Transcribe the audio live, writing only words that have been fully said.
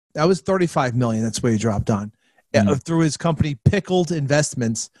That was $35 million. That's what he dropped on through his company Pickled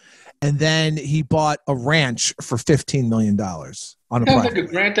Investments, and then he bought a ranch for $15 million on a Sounds private. like a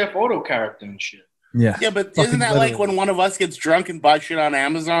Grand Theft Auto character and shit. Yeah. Yeah, but isn't that like when one of us gets drunk and buys shit on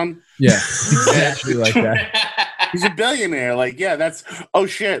Amazon? Yeah, exactly like that. He's a billionaire. Like, yeah, that's, oh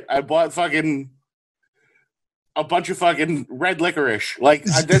shit, I bought fucking a bunch of fucking red licorice. Like,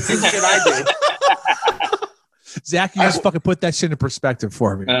 that's the shit I did. Zach, you just fucking put that shit in perspective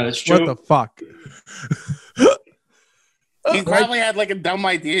for me. That's true. What the fuck? He probably had like a dumb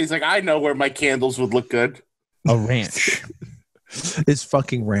idea. He's like, I know where my candles would look good. A ranch. His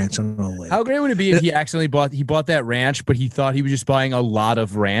fucking ranch on the lake. How great would it be if he accidentally bought that ranch, but he thought he was just buying a lot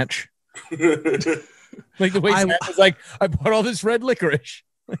of ranch? Like the way Zach was like, I bought all this red licorice.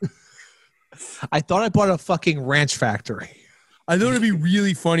 I thought I bought a fucking ranch factory. I thought it'd be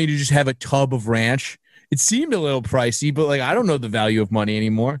really funny to just have a tub of ranch. It seemed a little pricey, but like I don't know the value of money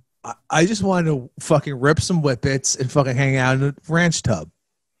anymore. I just wanted to fucking rip some whippets and fucking hang out in a ranch tub.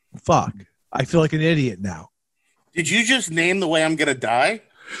 Fuck. I feel like an idiot now. Did you just name the way I'm gonna die?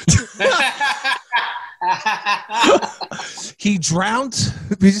 He drowned.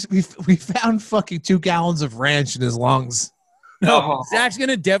 We found fucking 2 gallons of ranch in his lungs. No, Zach's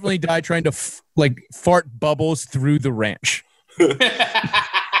gonna definitely die trying to fart bubbles through the ranch.